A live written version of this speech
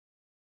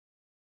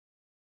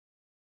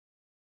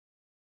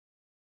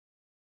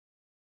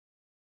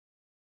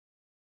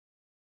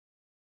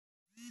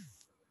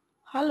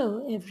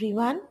Hello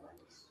everyone.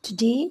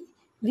 Today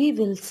we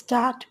will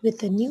start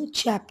with a new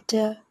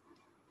chapter,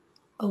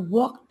 A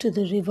Walk to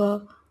the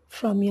River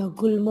from your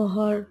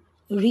Gulmohar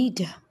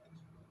reader.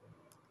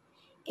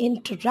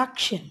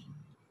 Introduction.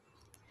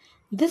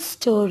 This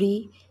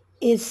story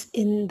is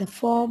in the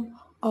form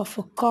of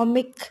a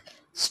comic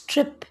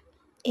strip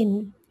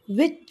in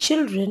which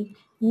children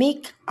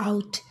make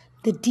out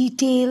the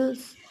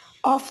details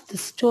of the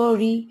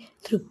story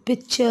through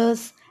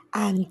pictures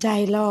and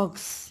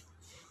dialogues.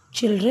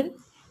 Children,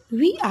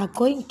 we are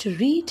going to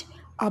read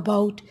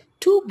about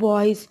two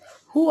boys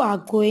who are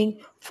going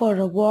for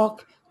a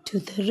walk to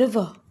the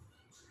river.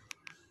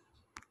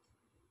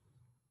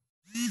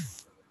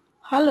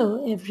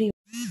 Hello everyone.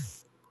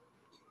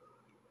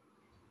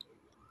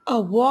 A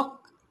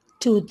walk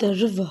to the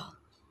river.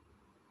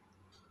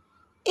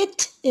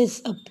 It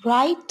is a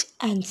bright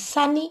and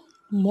sunny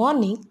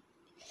morning.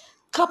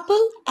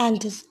 Couple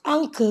and his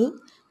uncle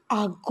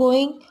are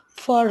going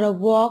for a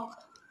walk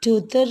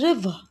to the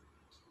river.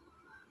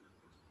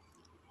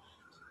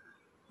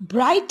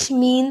 Bright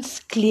means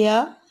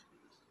clear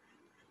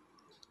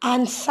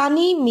and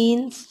sunny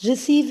means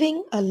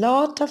receiving a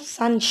lot of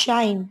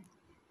sunshine.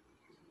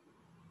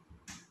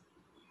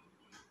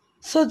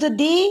 So the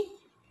day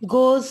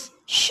goes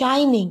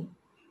shining.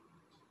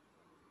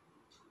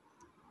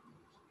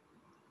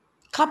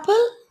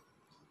 Couple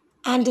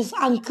and his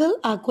uncle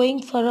are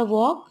going for a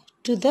walk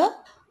to the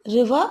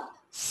river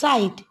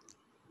side.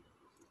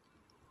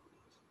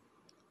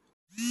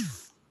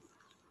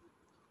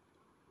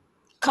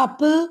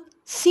 Couple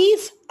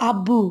sees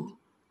Abu.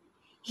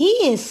 He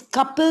is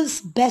couple's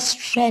best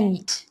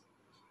friend.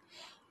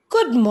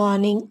 Good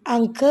morning,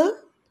 uncle.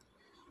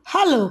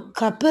 Hello,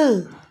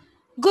 couple.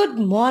 Good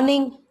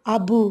morning,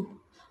 Abu.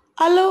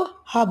 Hello,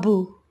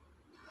 Abu.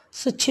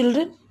 So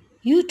children,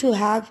 you two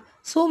have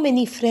so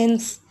many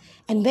friends,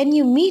 and when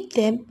you meet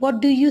them, what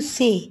do you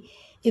say?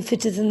 If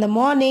it is in the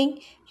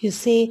morning, you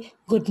say,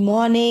 good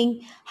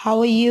morning, how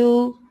are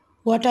you?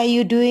 What are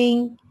you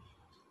doing?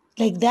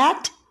 Like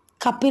that,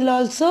 Kapil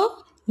also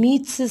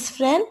meets his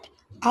friend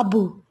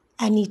Abu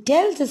and he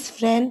tells his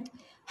friend,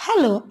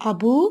 hello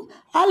Abu,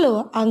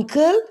 hello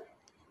uncle.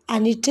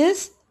 And it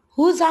is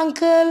whose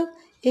uncle?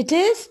 It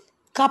is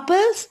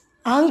Kapil's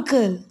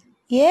uncle.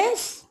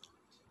 Yes?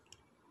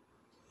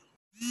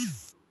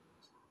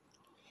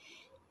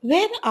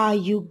 Where are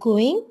you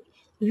going?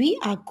 We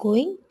are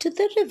going to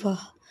the river.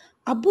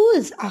 Abu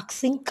is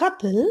asking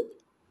Kapil,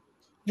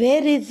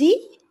 where is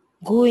he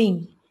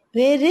going?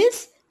 Where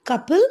is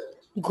Kapil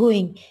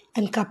going?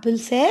 And Kapil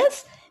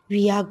says,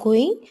 we are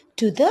going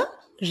to the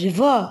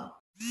river.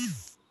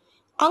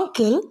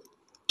 Uncle,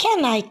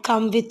 can I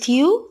come with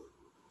you?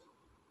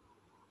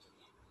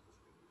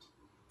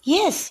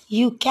 Yes,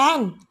 you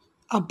can,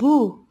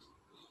 Abu.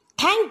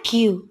 Thank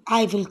you.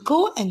 I will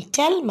go and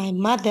tell my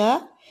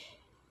mother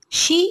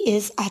she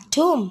is at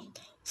home.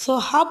 So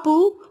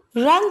Habu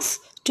runs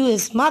to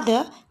his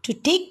mother to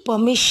take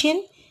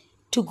permission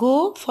to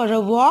go for a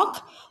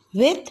walk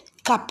with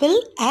Kapil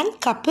and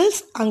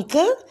Kapil's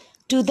uncle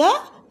to the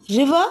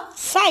river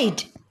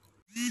side.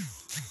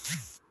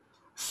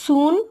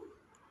 Soon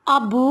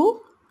Abu,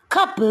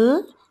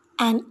 Kapil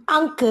and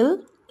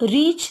uncle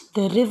reach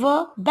the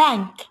river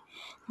bank.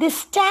 They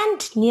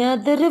stand near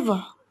the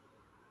river.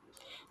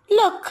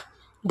 Look,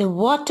 the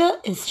water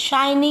is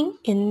shining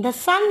in the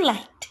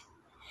sunlight.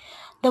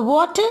 The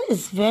water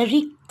is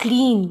very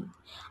clean.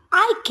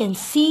 I can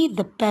see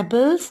the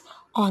pebbles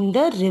on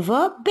the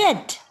river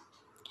bed.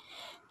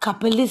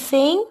 Kapil is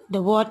saying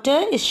the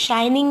water is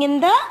shining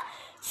in the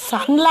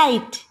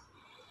sunlight.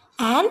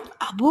 And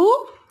Abu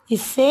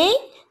is saying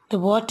the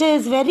water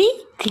is very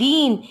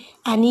clean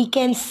and he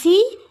can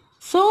see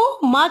so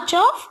much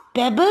of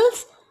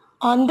pebbles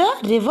on the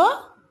river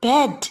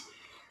bed.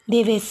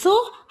 They were so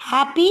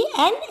happy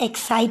and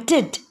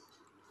excited.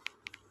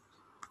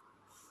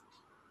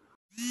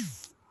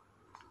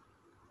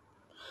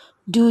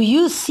 Do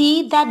you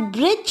see that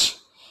bridge?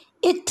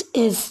 It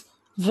is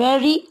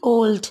very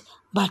old,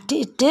 but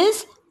it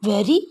is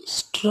very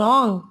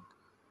strong.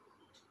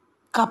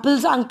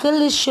 Kapil's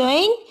uncle is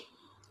showing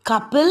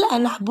Kapil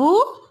and Abu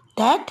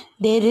that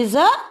there is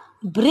a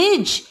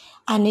bridge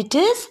and it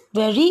is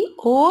very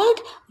old,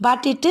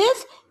 but it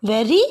is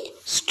very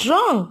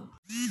strong.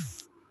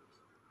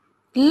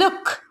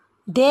 Look,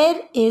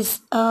 there is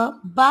a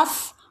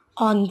bus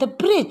on the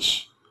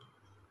bridge.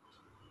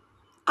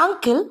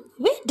 Uncle,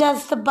 where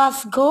does the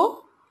bus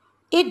go?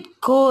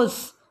 It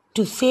goes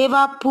to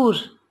Sevapur.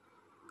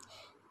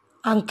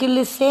 Uncle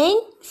is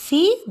saying,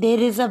 see, there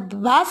is a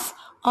bus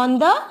on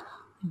the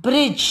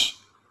bridge.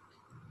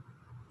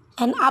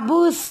 And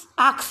Abu is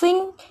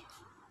asking,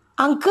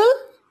 Uncle,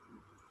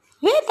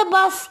 where the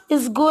bus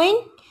is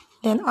going?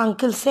 Then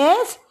uncle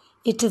says,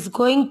 it is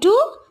going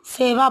to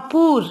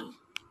Sevapur.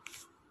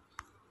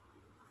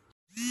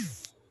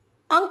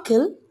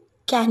 Uncle,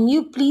 can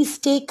you please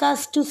take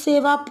us to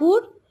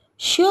Sevapur?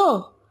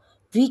 Sure,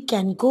 we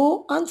can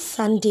go on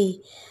Sunday.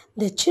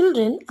 The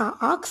children are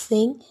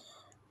asking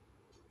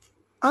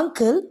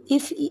uncle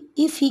if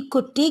he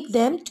could take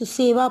them to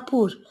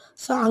Sevapur.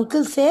 So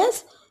uncle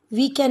says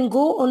we can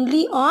go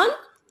only on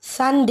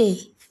Sunday.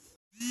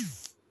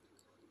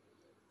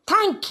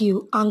 Thank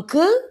you,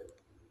 uncle.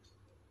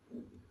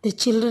 The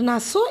children are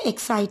so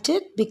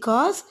excited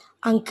because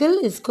uncle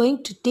is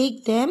going to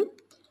take them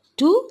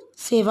to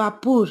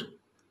Sevapur.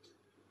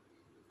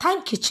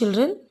 Thank you,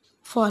 children,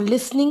 for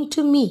listening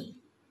to me.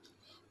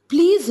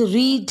 Please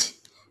read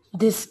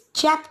this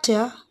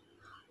chapter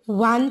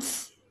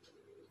once,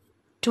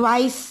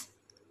 twice,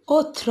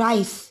 or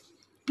thrice.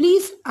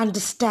 Please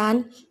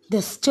understand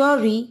the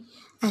story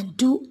and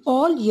do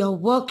all your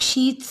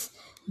worksheets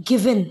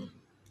given.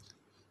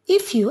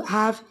 If you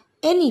have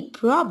any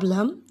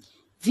problem,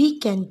 we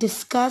can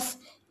discuss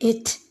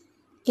it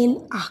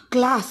in our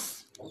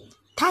class.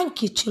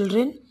 Thank you,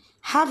 children.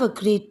 Have a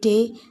great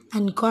day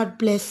and God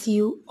bless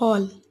you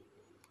all.